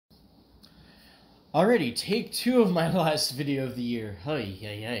Alrighty, take two of my last video of the year. Hey,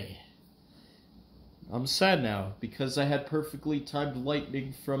 hey, hey. I'm sad now because I had perfectly timed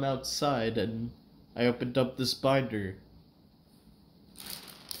lightning from outside and I opened up this binder,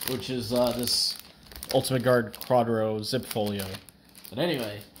 which is this Ultimate Guard Quadro zip folio. But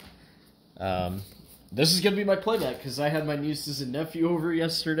anyway, this is gonna be my playback because I had my nieces and nephew over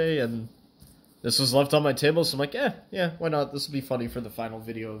yesterday and this was left on my table, so I'm like, yeah, why not? This will be funny for the final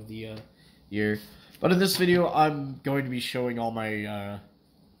video of the year. But in this video, I'm going to be showing all my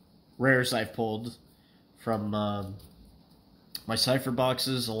rares I've pulled from my Cipher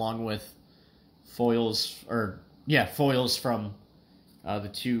boxes, along with foils, foils from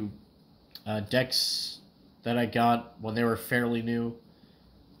the two decks that I got when they were fairly new.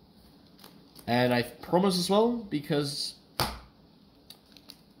 And I promos as well, because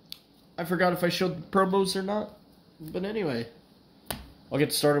I forgot if I showed the promos or not. But anyway, I'll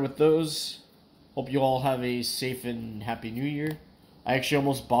get started with those. Hope you all have a safe and happy new year. I actually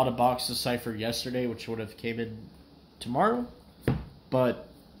almost bought a box of Cipher yesterday, which would have came in tomorrow. But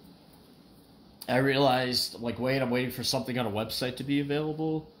I realized, like, wait, I'm waiting for something on a website to be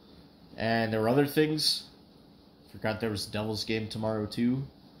available. And there were other things. Forgot there was Devil's Game tomorrow, too.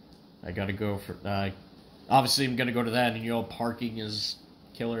 I gotta go for... obviously, I'm gonna go to that, and you know, parking is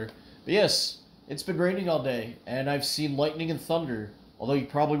killer. But yes, it's been raining all day, and I've seen lightning and thunder. Although you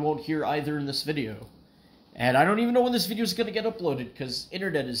probably won't hear either in this video. And I don't even know when this video is going to get uploaded, because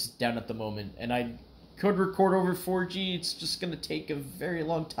internet is down at the moment. And I could record over 4G, it's just going to take a very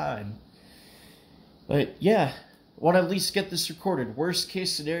long time. But yeah, I want to at least get this recorded. Worst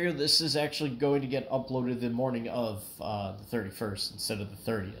case scenario, this is actually going to get uploaded the morning of the 31st instead of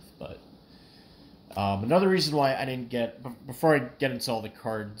the 30th. But another reason why I didn't get, before I get into all the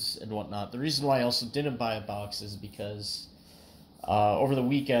cards and whatnot, the reason why I also didn't buy a box is because... over the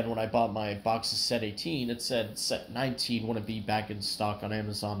weekend, when I bought my box of set 18, it said set 19 wouldn't be back in stock on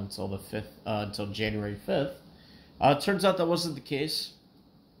Amazon until the 5th, until January 5th. It turns out that wasn't the case.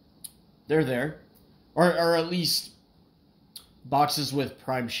 They're there, or at least boxes with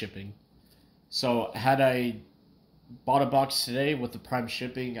Prime shipping. So had I bought a box today with the Prime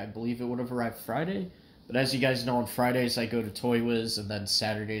shipping, I believe it would have arrived Friday. But as you guys know, on Fridays I go to Toy Wiz, and then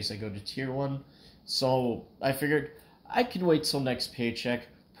Saturdays I go to Tier 1. So I figured I can wait till next paycheck,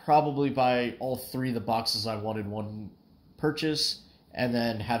 probably buy all three of the boxes I wanted one purchase, and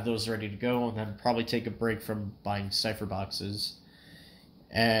then have those ready to go, and then probably take a break from buying Cipher boxes.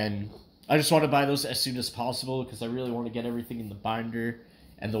 And I just want to buy those as soon as possible, because I really want to get everything in the binder,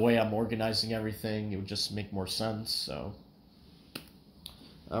 and the way I'm organizing everything, it would just make more sense, so...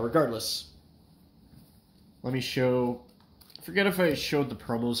 regardless, let me show... I forget if I showed the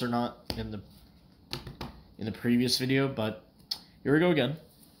promos or not in the previous video, but here we go again.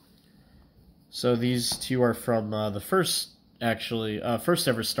 So these two are from the first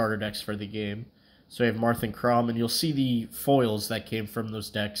ever starter decks for the game. So we have Marth and Crom, and you'll see the foils that came from those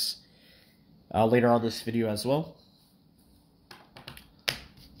decks later on this video as well.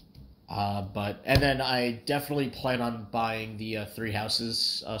 And then I definitely plan on buying the Three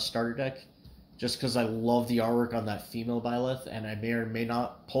Houses starter deck, just because I love the artwork on that female Byleth, and I may or may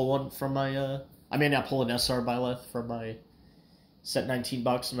not pull one from my I may not pull an SR Byleth from my set 19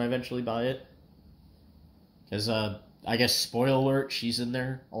 box when I eventually buy it. Because, I guess, spoiler alert, she's in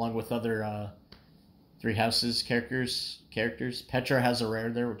there, along with other Three Houses characters. Petra has a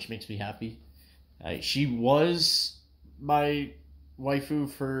rare there, which makes me happy. She was my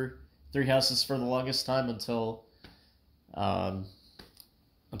waifu for Three Houses for the longest time until I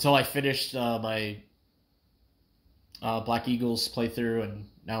finished my Black Eagles playthrough, and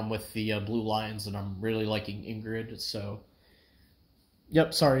now I'm with the Blue Lions, and I'm really liking Ingrid, so...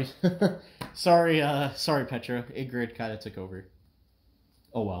 Yep, sorry. sorry, Petra. Ingrid kind of took over.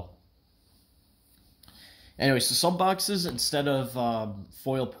 Oh, well. Anyway, so some boxes, instead of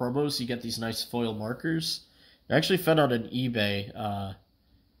foil promos, you get these nice foil markers. I actually found out on eBay,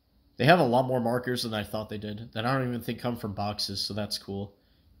 they have a lot more markers than I thought they did, that I don't even think come from boxes, so that's cool.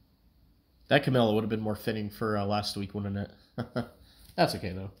 That Camilla would have been more fitting for last week, wouldn't it? That's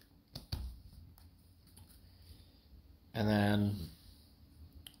okay, though. And then,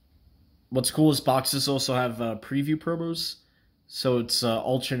 what's cool is boxes also have preview promos. So it's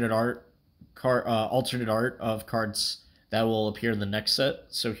alternate art of cards that will appear in the next set.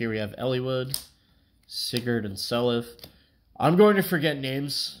 So here we have Eliwood, Sigurd, and Seliph. I'm going to forget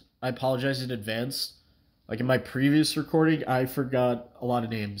names. I apologize in advance. Like in my previous recording, I forgot a lot of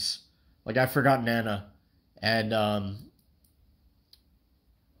names. Like, I forgot Nana. And,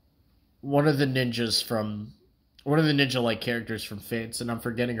 one of the ninja-like characters from Fates, and I'm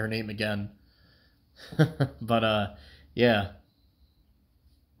forgetting her name again. But, yeah.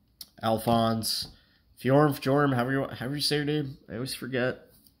 Alphonse. Fjorm, however you say your name. I always forget.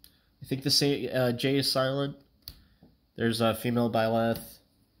 I think the J is silent. There's a female Byleth.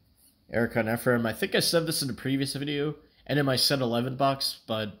 Erica and Ephraim. I think I said this in a previous video and in my set 11 box,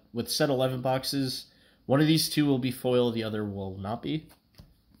 but with set 11 boxes, one of these two will be foil, the other will not be.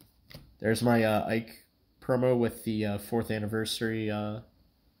 There's my Ike promo with the 4th anniversary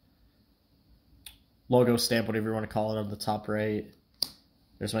logo stamp, whatever you want to call it, on the top right.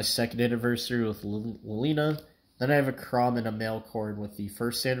 There's my 2nd anniversary with Lilina. Then I have a Crom and a Mail Cord with the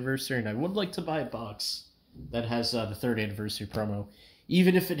 1st anniversary, and I would like to buy a box that has the 3rd anniversary promo.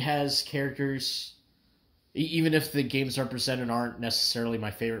 Even if it has characters, even if the games represented aren't necessarily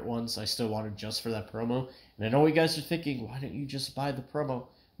my favorite ones, I still want it just for that promo. And I know you guys are thinking, why don't you just buy the promo?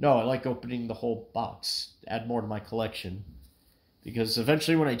 No, I like opening the whole box, add more to my collection. Because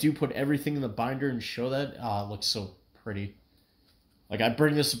eventually when I do put everything in the binder and show that, it looks so pretty. Like, I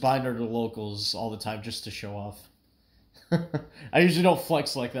bring this binder to locals all the time just to show off. I usually don't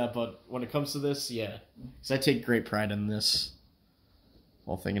flex like that, but when it comes to this, yeah. Because I take great pride in this.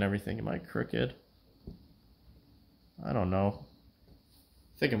 Whole thing and everything. Am I crooked? I don't know.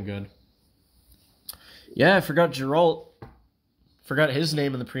 I think I'm good. Yeah, I forgot Geralt. Forgot his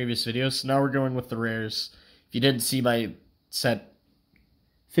name in the previous video, so now we're going with the rares. If you didn't see my set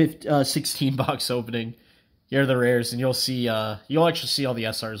 16 box opening, here are the rares, and you'll see, you'll actually see all the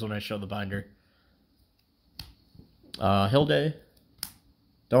SRs when I show the binder. Hilde.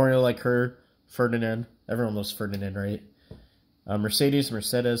 Don't really like her. Ferdinand. Everyone loves Ferdinand, right? Mercedes,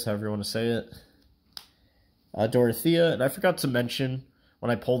 however you want to say it. Dorothea, and I forgot to mention,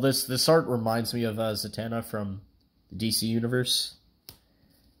 when I pull this art reminds me of Zatanna from the DC Universe.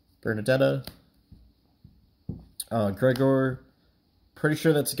 Bernadetta. Gregor. Pretty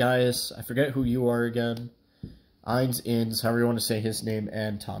sure that's Gaius. I forget who you are again. Ines, Inns, however you want to say his name,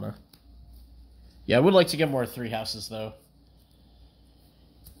 and Tana. Yeah, I would like to get more 3 houses, though.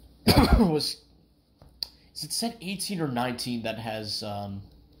 Is it set 18 or 19 that has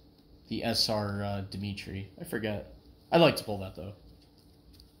the SR Dimitri? I forget. I'd like to pull that, though.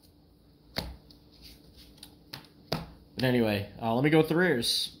 But anyway, let me go with the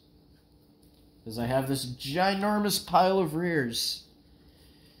rears. Because I have this ginormous pile of rears.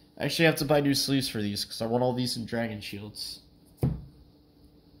 I actually have to buy new sleeves for these, because I want all these in Dragon Shields.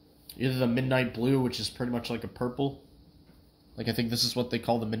 Either the Midnight Blue, which is pretty much like a purple. Like, I think this is what they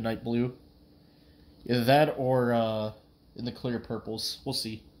call the Midnight Blue. Either that or in the clear purples. We'll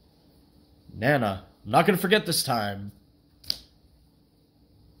see. Nana. I'm not going to forget this time.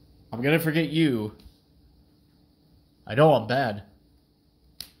 I'm going to forget you. I know I'm bad.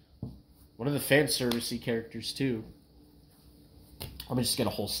 One of the fan servicey characters, too. I'm going to just get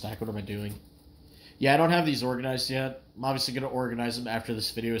a whole stack. What am I doing? Yeah, I don't have these organized yet. I'm obviously going to organize them after this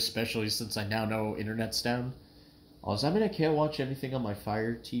video, especially since I now know internet's down. Oh, does that mean I can't watch anything on my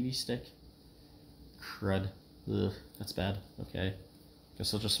Fire TV stick? Crud. Ugh, that's bad. Okay.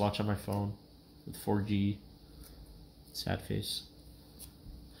 Guess I'll just watch on my phone with 4G. Sad face.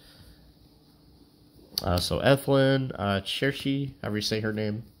 So Ethlyn, Chershi, however you say her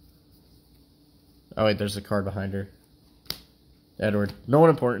name. Oh wait, there's a card behind her. Edward. No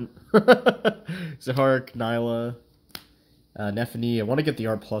one important. Zahark, Nyla, Nephany. I want to get the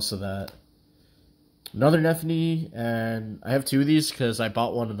R+ of that. Another Nephany, and I have 2 of these because I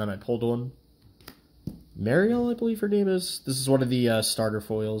bought one and then I pulled one. Mariel, I believe her name is. This is one of the starter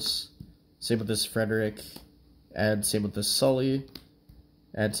foils. Same with this Frederick, and same with this Sully,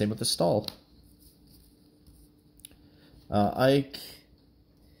 and same with this Stahl. Ike.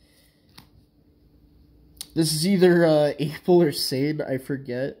 This is either April or Sane, I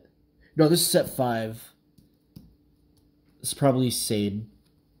forget. No, this is set 5. This is probably Sane,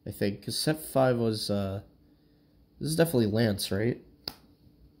 I think, because set 5 was, this is definitely Lance, right?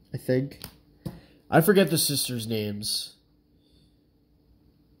 I think. I forget the sisters' names.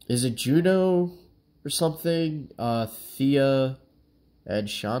 Is it Juno or something? Thea and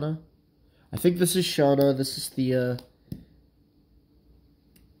Shauna? I think this is Shauna, this is Thea.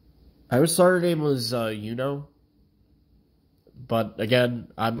 I always thought her name was Yuno. But again,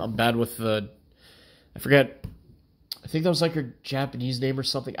 I'm bad with the... I forget. I think that was like her Japanese name or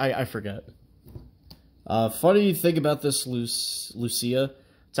something. I forget. Funny thing about this Lucia,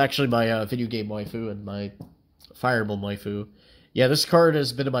 it's actually my video game waifu and my Fire Emblem waifu. Yeah, this card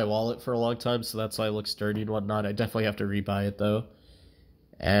has been in my wallet for a long time, so that's why it looks dirty and whatnot. I definitely have to rebuy it, though.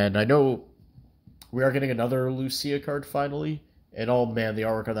 And I know we are getting another Lucia card finally. And oh man, the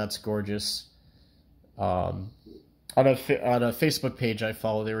artwork on that's gorgeous. On a Facebook page I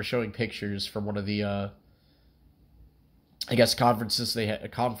follow, they were showing pictures from one of the I guess conferences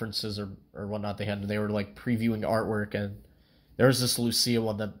or whatnot they had, and they were like previewing artwork, and there was this Lucia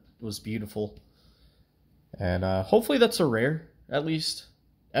one that was beautiful. And hopefully that's a rare, at least.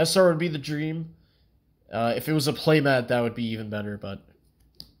 SR would be the dream. If it was a playmat, that would be even better, but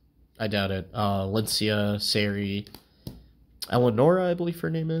I doubt it. Lincia, Sari, Eleonora, I believe her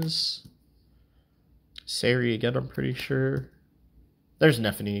name is. Sari again, I'm pretty sure. There's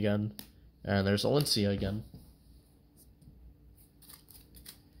Nephany again. And there's Alincia again.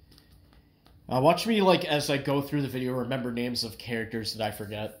 Watch me, like, as I go through the video, remember names of characters that I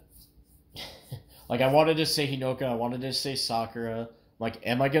forget. Like, I wanted to say Hinoka, I wanted to say Sakura. Like,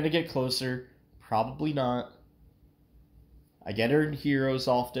 am I going to get closer? Probably not. I get her in Heroes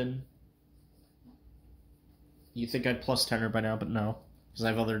often. You think I'd plus 10 her by now, but no. Because I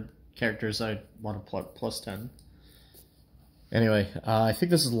have other characters I want to plus 10. Anyway, I think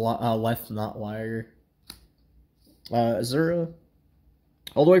this is Left Not Liar. Azura.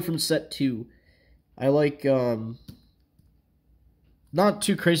 All the way from set 2. I like, not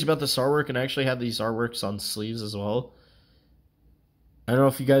too crazy about this artwork, and I actually had these artworks on sleeves as well. I don't know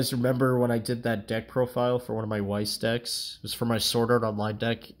if you guys remember when I did that deck profile for one of my Weiss decks. It was for my Sword Art Online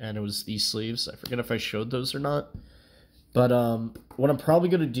deck, and it was these sleeves. I forget if I showed those or not. But what I'm probably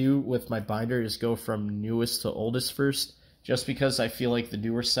going to do with my binder is go from newest to oldest first, just because I feel like the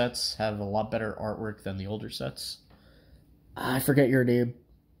newer sets have a lot better artwork than the older sets. I forget your name.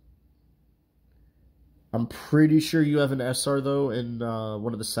 I'm pretty sure you have an SR, though, in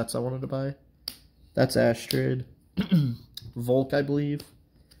one of the sets I wanted to buy. That's Astrid. Volk, I believe.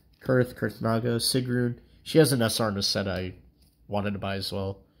 Kurth Naga, Sigrun. She has an SR in a set I wanted to buy as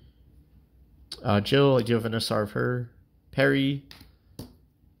well. Jill, I do have an SR of her. Perry.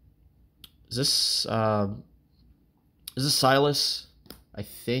 Is this Silas? I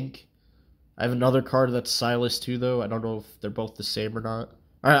think. I have another card that's Silas too, though. I don't know if they're both the same or not.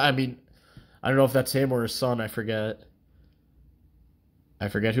 I mean, I don't know if that's him or his son. I forget. I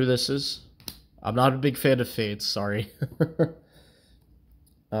forget who this is. I'm not a big fan of Fates, sorry.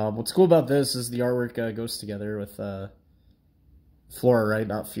 What's cool about this is the artwork goes together with Flora, right?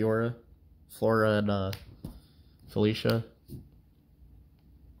 Not Fiora. Flora and Felicia.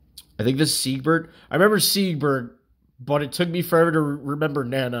 I think this is Siegbert. I remember Siegbert, but it took me forever to remember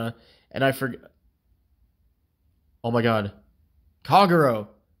Nana, and I forget. Oh my god. Kagero,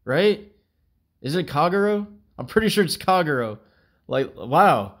 right? Is it Kagero? I'm pretty sure it's Kagero. Like,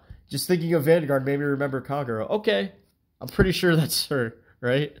 wow. Just thinking of Vanguard made me remember Kagero. Okay. I'm pretty sure that's her,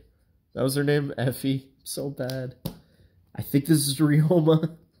 right? That was her name, Effie. So bad. I think this is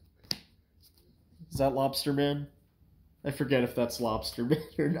Ryoma. Is that Lobster Man? I forget if that's Lobster Man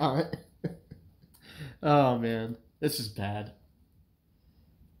or not. Oh, man. This is bad.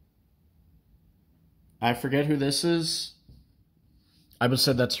 I forget who this is. I would have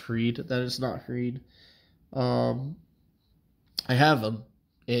said that's Freed. That is not Freed. I have him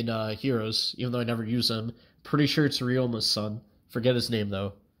in Heroes, even though I never use him. Pretty sure it's Ryoma's son. Forget his name,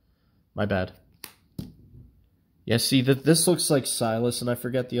 though. My bad. Yeah, see, this looks like Silas, and I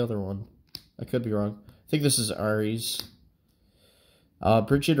forget the other one. I could be wrong. I think this is Ares.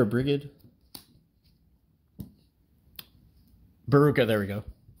 Bridget or Brigid? Baruka, there we go.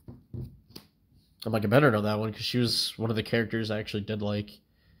 I'm like, I better know that one, because she was one of the characters I actually did like.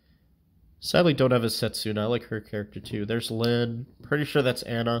 Sadly, don't have a Setsuna. I like her character, too. There's Lynn. Pretty sure that's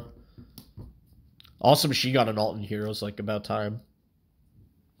Anna. Awesome, she got an alt in Heroes, like, about time.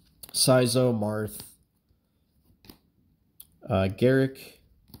 Saizo, Marth. Garrick.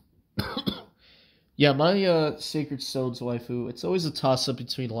 Yeah, my Sacred Stones waifu, it's always a toss-up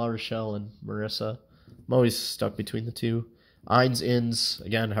between La Rochelle and Marissa. I'm always stuck between the two. Ainz Inns,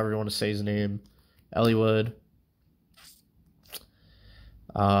 again, however you want to say his name. Elliewood.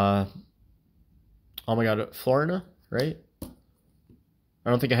 Oh my god, Florina, right? I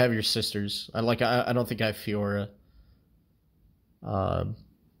don't think I have your sisters. I don't think I have Fiora. I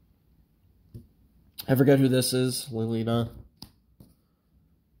forget who this is, Lilina.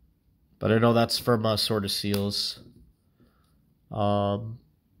 But I know that's from Sword of Seals.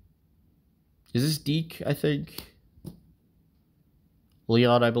 Is this Deke, I think?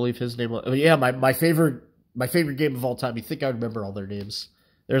 Leon, I believe his name was. Oh, yeah, my favorite game of all time. You think I would remember all their names.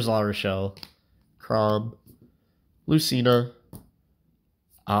 There's La Rochelle. Crom. Lucina.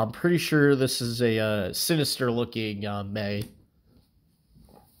 I'm pretty sure this is a sinister-looking May.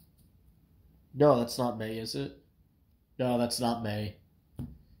 No, that's not May, is it? No, that's not May.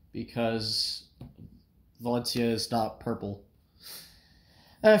 Because Valencia is not purple.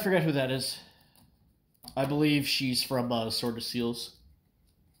 I forget who that is. I believe she's from Sword of Seals.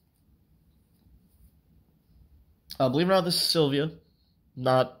 Believe it or not, this is Sylvia.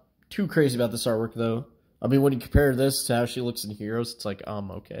 Not too crazy about this artwork, though. I mean, when you compare this to how she looks in Heroes, it's like,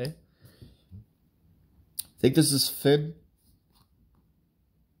 okay. I think this is Finn.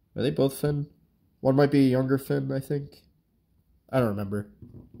 Are they both Finn? One might be a younger Finn, I think. I don't remember.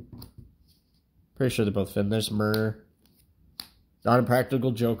 Pretty sure they're both Finn. There's Myrrh.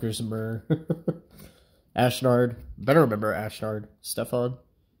 Non-Impractical Joker's Myrrh. Ashnard. Better remember Ashnard. Stefan.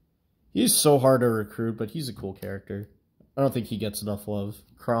 He's so hard to recruit, but he's a cool character. I don't think he gets enough love.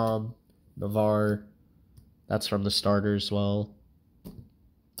 Crom. Navarre. That's from the starter as well.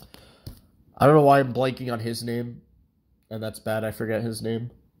 I don't know why I'm blanking on his name. And that's bad, I forget his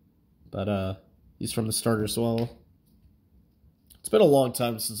name. But, he's from the starter as well. It's been a long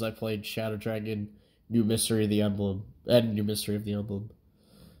time since I played Shadow Dragon, New Mystery of the Emblem, and New Mystery of the Emblem.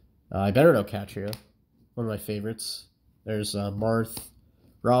 I better know Katria. One of my favorites. There's, Marth.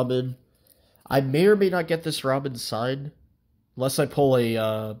 Robin. I may or may not get this Robin signed. Unless I pull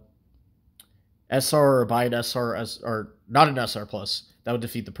a, SR or buy an SR, or not an SR plus. That would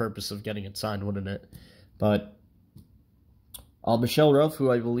defeat the purpose of getting it signed, wouldn't it? But Michelle Ruff, who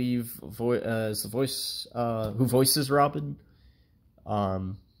I believe is the voice, who voices Robin,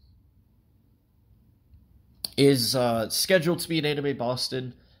 is scheduled to be in Anime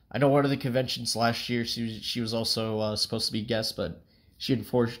Boston. I know one of the conventions last year, she was also supposed to be a guest, but she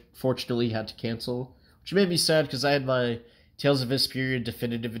unfortunately had to cancel, which made me sad because I had my Tales of Vesperia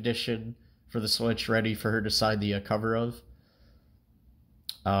Definitive Edition for the Switch ready for her to sign the cover of.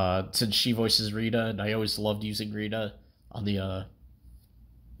 Since she voices Rita, and I always loved using Rita on the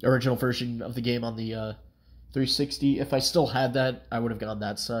original version of the game on the 360. If I still had that, I would have gotten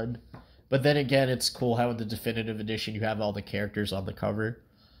that signed. But then again, it's cool how in the Definitive Edition you have all the characters on the cover.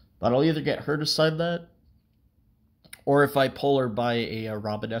 But I'll either get her to sign that, or if I pull or buy a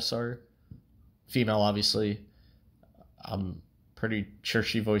Robin SR, female obviously. I'm pretty sure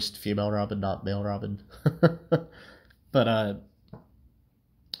she voiced female Robin, not male Robin. But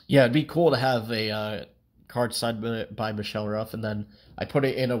yeah, it'd be cool to have a card signed by Michelle Ruff, and then I put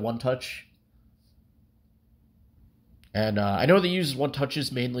it in a one-touch. And I know they use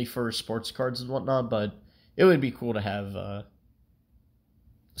one-touches mainly for sports cards and whatnot, but it would be cool to have a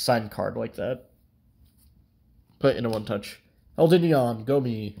signed card like that. Put in a one-touch. Eldinion,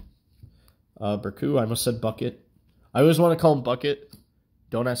 Gomi. Berku, I almost said Bucket. I always want to call him Bucket.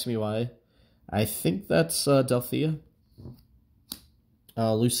 Don't ask me why. I think that's Delthea.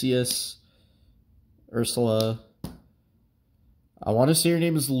 Lucius. Ursula. I want to say her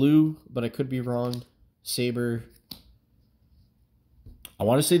name is Lou, but I could be wrong. Saber. I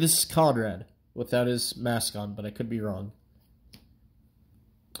want to say this is Conrad without his mask on, but I could be wrong.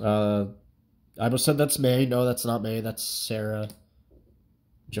 I almost said that's May. No, that's not May. That's Sarah.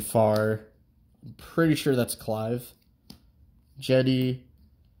 Jafar. I'm pretty sure that's Clive. Jenny.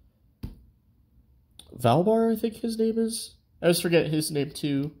 Valbar, I think his name is. I always forget his name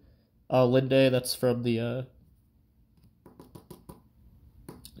too. Linde, that's from the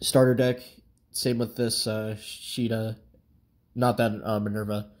starter deck. Same with this Sheeta. Not that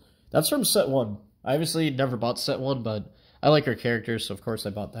Minerva. That's from set 1. I obviously never bought set 1, but I like her character, so of course I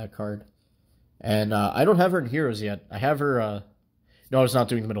bought that card. And I don't have her in Heroes yet. I have her... No, I was not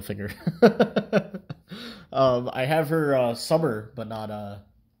doing the middle finger. I have her Summer, but not...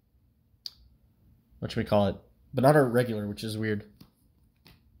 whatchamacallit? But not her regular, which is weird.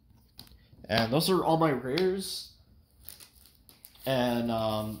 And those are all my rares. And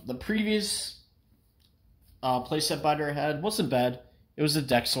the previous playset binder I had wasn't bad. It was a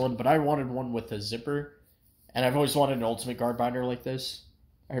Dex one, but I wanted one with a zipper. And I've always wanted an Ultimate Guard binder like this.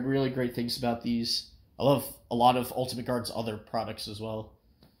 I heard really great things about these. I love a lot of Ultimate Guard's other products as well.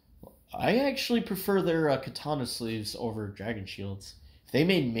 I actually prefer their katana sleeves over dragon shields. If they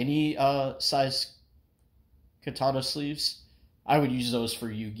made mini size katana sleeves, I would use those for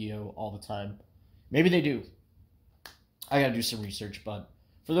Yu-Gi-Oh! All the time. Maybe they do. I gotta do some research, but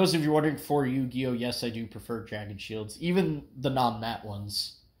for those of you wondering, for Yu-Gi-Oh! Yes, I do prefer dragon shields. Even the non-matte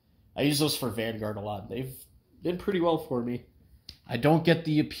ones. I use those for Vanguard a lot. They've did pretty well for me. I don't get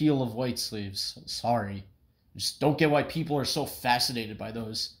the appeal of white sleeves. I'm sorry. I just don't get why people are so fascinated by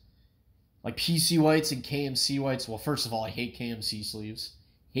those. Like PC whites and KMC whites. Well, first of all, I hate KMC sleeves.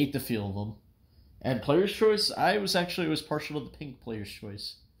 Hate the feel of them. And Player's Choice, I was partial to the pink Player's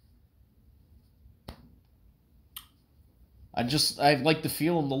Choice. I like the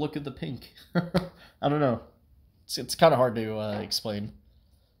feel and the look of the pink. I don't know. It's kind of hard to explain.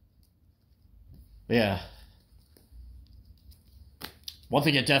 But yeah. One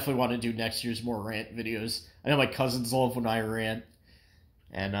thing I definitely want to do next year is more rant videos. I know my cousins love when I rant,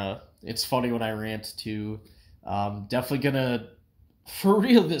 and it's funny when I rant too. Definitely gonna, for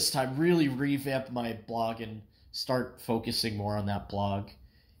real this time, really revamp my blog and start focusing more on that blog.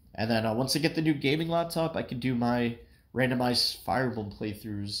 And then once I get the new gaming laptop, I can do my randomized Fire Emblem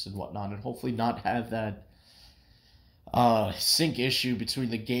playthroughs and whatnot, and hopefully not have that sync issue between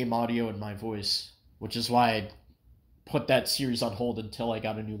the game audio and my voice, which is why I put that series on hold until I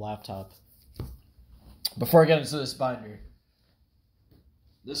got a new laptop. Before I get into this binder,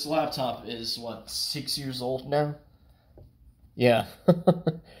 this laptop is, what, 6 years old now? Yeah.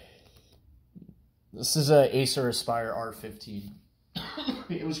 This is a Acer Aspire R15.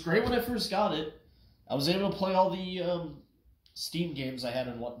 It was great when I first got it. I was able to play all the Steam games I had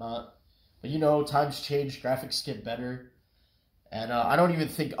and whatnot. But, you know, times change, graphics get better. And I don't even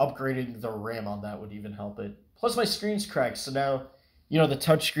think upgrading the RAM on that would even help it. Plus, my screen's cracked, so now, you know, the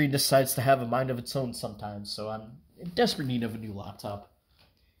touchscreen decides to have a mind of its own sometimes. So I'm in desperate need of a new laptop.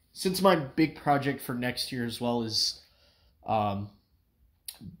 Since my big project for next year as well is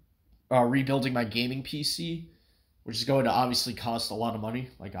rebuilding my gaming PC, which is going to obviously cost a lot of money,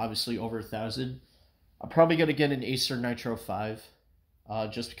 like obviously over $1,000. I'm probably going to get an Acer Nitro 5,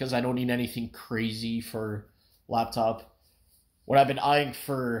 just because I don't need anything crazy for laptop. What I've been eyeing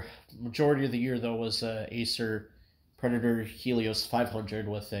for majority of the year, though, was Acer Predator Helios 500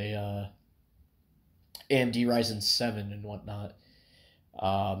 with a AMD Ryzen 7 and whatnot.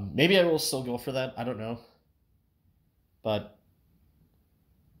 Maybe I will still go for that. I don't know. But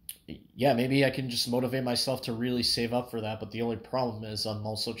yeah, maybe I can just motivate myself to really save up for that. But the only problem is I'm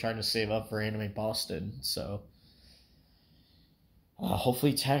also trying to save up for Anime Boston. So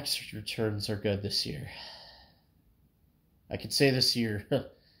hopefully tax returns are good this year. I could say this year.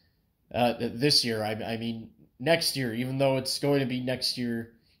 This year, I mean next year, even though it's going to be next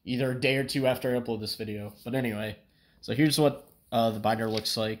year, either a day or two after I upload this video. But anyway, so here's what the binder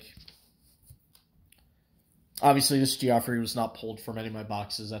looks like. Obviously, this Geoffrey was not pulled from any of my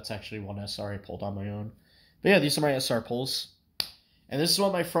boxes. That's actually one SR I pulled on my own. But yeah, these are my SR pulls. And this is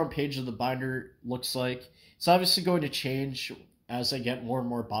what my front page of the binder looks like. It's obviously going to change as I get more and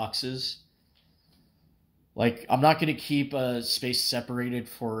more boxes. Like, I'm not going to keep a space separated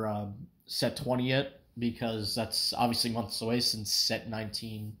for set 20 yet, because that's obviously months away since set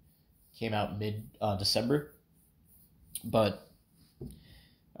 19 came out mid-December. But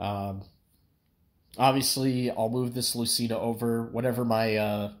obviously, I'll move this Lucina over, whatever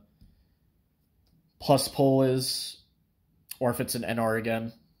my plus pull is, or if it's an NR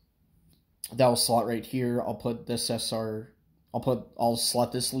again. That will slot right here. I'll put this SR, I'll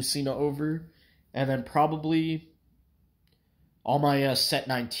slot this Lucina over, and then probably all my set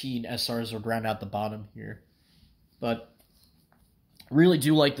 19 SRs would round out the bottom here. But really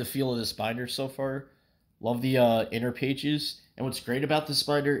do like the feel of this binder so far. Love the inner pages. And what's great about this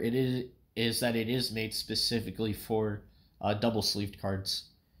binder, is that it is made specifically for double-sleeved cards.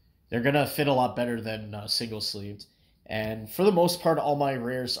 They're going to fit a lot better than single-sleeved. And for the most part, all my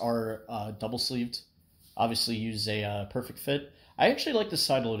rares are double-sleeved. Obviously use a perfect fit. I actually like the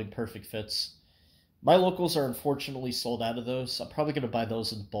side-loading perfect fits. My locals are unfortunately sold out of those. I'm probably going to buy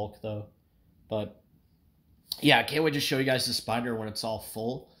those in bulk, though. But yeah, I can't wait to show you guys this binder when it's all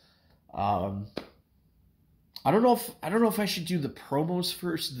full. I don't know if I should do the promos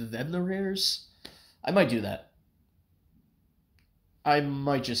first, then the rares. I might do that. I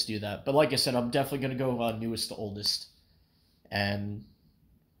might just do that. But like I said, I'm definitely going to go newest to oldest. And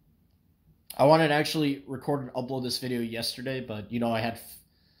I wanted to actually record and upload this video yesterday, but, you know, I had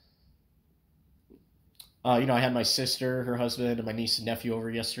my sister, her husband, and my niece and nephew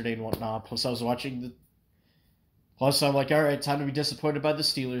over yesterday and whatnot. Plus, I was watching the... Plus, I'm like, all right, time to be disappointed by the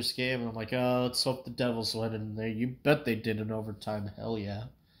Steelers game. And I'm like, oh, let's hope the Devils win. And you bet they did in overtime. Hell yeah.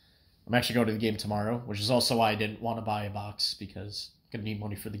 I'm actually going to the game tomorrow, which is also why I didn't want to buy a box, because I'm going to need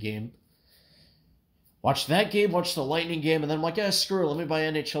money for the game. Watch that game, watch the Lightning game, and then I'm like, yeah, screw it, let me buy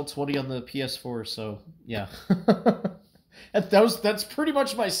NHL 20 on the PS4. So, yeah. That's pretty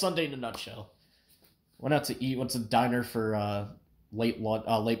much my Sunday in a nutshell. Went out to eat, went to the diner for late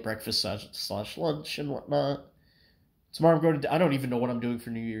breakfast slash lunch and whatnot. Tomorrow I'm going to... I don't even know what I'm doing for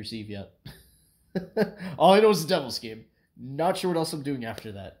New Year's Eve yet. All I know is the Devils game. Not sure what else I'm doing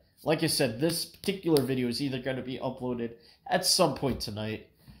after that. Like I said, this particular video is either going to be uploaded at some point tonight.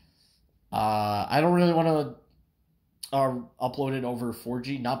 I don't really want to upload it over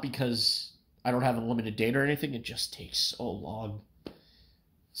 4G. Not because I don't have unlimited data or anything. It just takes so long.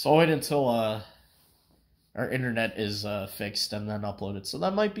 So I'll wait until our internet is fixed and then upload it. So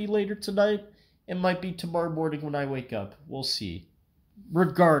that might be later tonight. It might be tomorrow morning when I wake up. We'll see.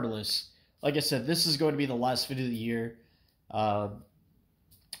 regardless, like I said, this is going to be the last video of the year.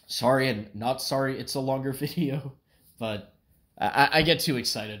 Sorry and not sorry it's a longer video, but I get too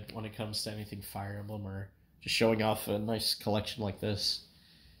excited when it comes to anything Fire Emblem or just showing off a nice collection like this.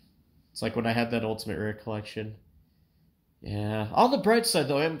 It's like when I had that Ultimate Rare collection. Yeah. On the bright side,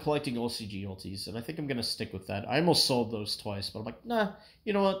 though, I am collecting OCG ultis, and I think I'm going to stick with that. I almost sold those twice, but I'm like, nah,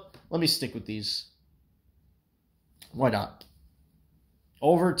 you know what? Let me stick with these. Why not?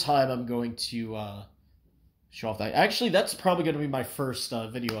 Over time, I'm going to show off that. Actually, that's probably going to be my first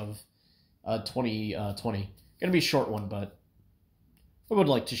video of 2020. Going to be a short one, but I would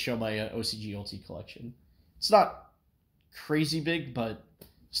like to show my OCG ulti collection. It's not crazy big, but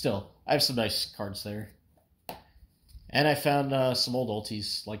still, I have some nice cards there. And I found some old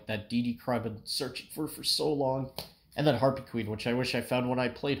ultis, like that DD Cry I've been searching for so long. And that Harpy Queen, which I wish I found when I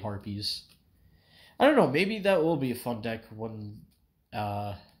played Harpies. I don't know, maybe that will be a fun deck when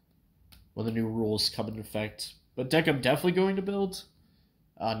the new rules come into effect. But deck I'm definitely going to build,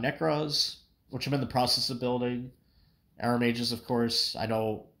 Necros, which I'm in the process of building. Arrow Mages, of course. I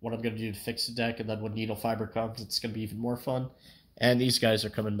know what I'm going to do to fix the deck, and then when Needle Fiber comes, it's going to be even more fun. And these guys are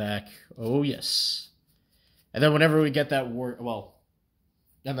coming back. Oh, yes. And then whenever we get that and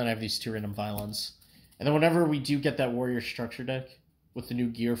then I have these two random Violons. And then whenever we do get that Warrior Structure deck with the new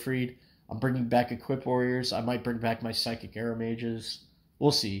Gearfried, I'm bringing back Equip Warriors. I might bring back my Psychic Arrow Mages.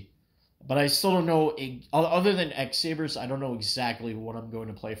 We'll see. But I still don't know, other than X-Sabers, I don't know exactly what I'm going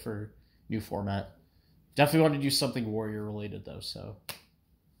to play for new format. Definitely want to do something Warrior related, though, so.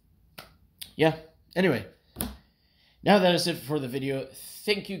 Yeah. Anyway. Now that is it for the video.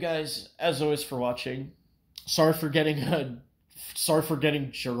 Thank you guys, as always, for watching. Sorry for getting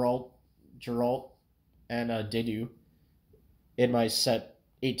Geralt and Dedu in my set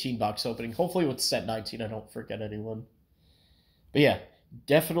 18 box opening. Hopefully with set 19 I don't forget anyone. But yeah,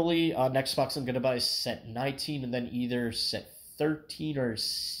 definitely next box I'm gonna buy set 19 and then either set 13 or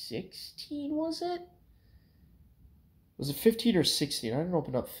 16, was it? Was it 15 or 16? I didn't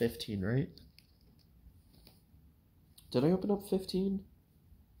open up 15, right? Did I open up 15?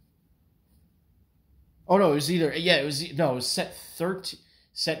 Oh no, it was either it was set 13,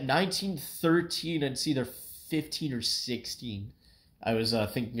 set 19, 13, and it's either 15 or 16. I was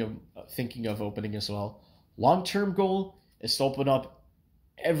thinking of opening as well. Long-term goal is to open up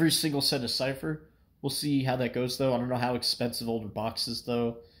every single set of Cipher. We'll see how that goes though. I don't know how expensive older boxes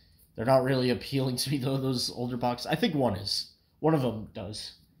though. They're not really appealing to me though, those older boxes. I think one is. One of them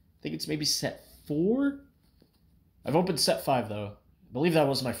does. I think it's maybe set 4. I've opened set 5 though. I believe that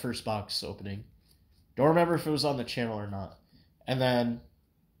was my first box opening. Don't remember if it was on the channel or not. And then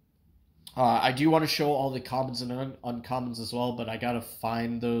I do want to show all the commons and uncommons as well, but I gotta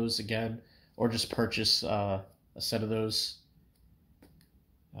find those again or just purchase a set of those.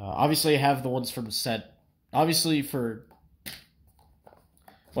 Obviously, I have the ones from set. Obviously, for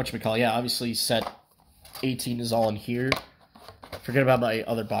obviously set 18 is all in here. Forget about my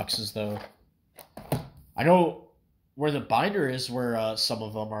other boxes though. I know where the binder is, where some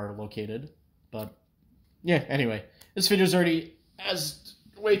of them are located, but. Yeah, anyway, this video's already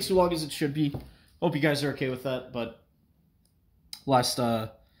way too long as it should be. Hope you guys are okay with that, but last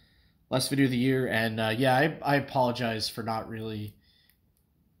video of the year, and yeah, I apologize for not really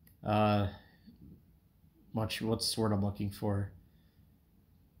much. What's the word I'm looking for?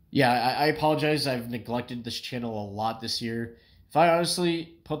 Yeah, I apologize. I've neglected this channel a lot this year. If I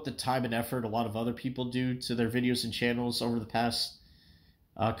honestly put the time and effort a lot of other people do to their videos and channels over the past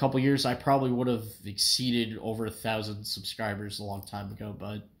a couple years, I probably would have exceeded over 1,000 subscribers a long time ago.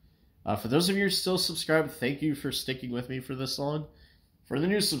 But for those of you who are still subscribed, thank you for sticking with me for this long. For the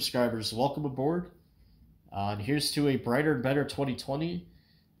new subscribers, welcome aboard. And here's to a brighter and better 2020.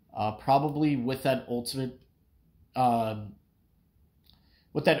 Probably with that ultimate,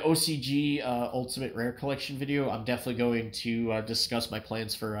 with that OCG Ultimate Rare Collection video, I'm definitely going to discuss my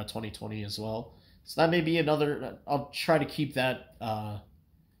plans for 2020 as well. So that may be another. I'll try to keep that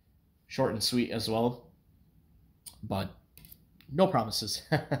short and sweet as well, but no promises.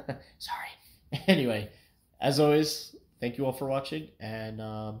 Sorry. Anyway, as always, thank you all for watching, and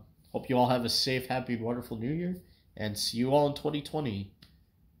hope you all have a safe, happy, wonderful New Year, and see you all in 2020,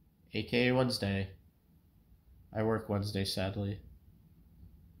 aka Wednesday. I work Wednesday, sadly.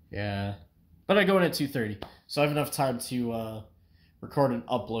 Yeah, but I go in at 2:30, so I have enough time to record and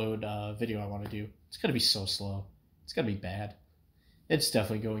upload video I want to do. It's gonna be so slow. It's gonna be bad. It's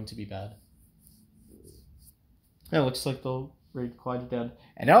definitely going to be bad. Yeah, it looks like they'll raid quieted down.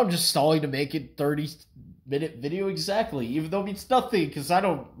 And now I'm just stalling to make it 30-minute video exactly, even though it means nothing, because I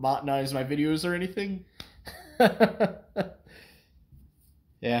don't monetize my videos or anything.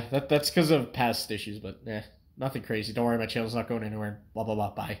 Yeah, that's because of past issues, but nothing crazy. Don't worry, my channel's not going anywhere. Blah blah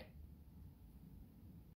blah. Bye.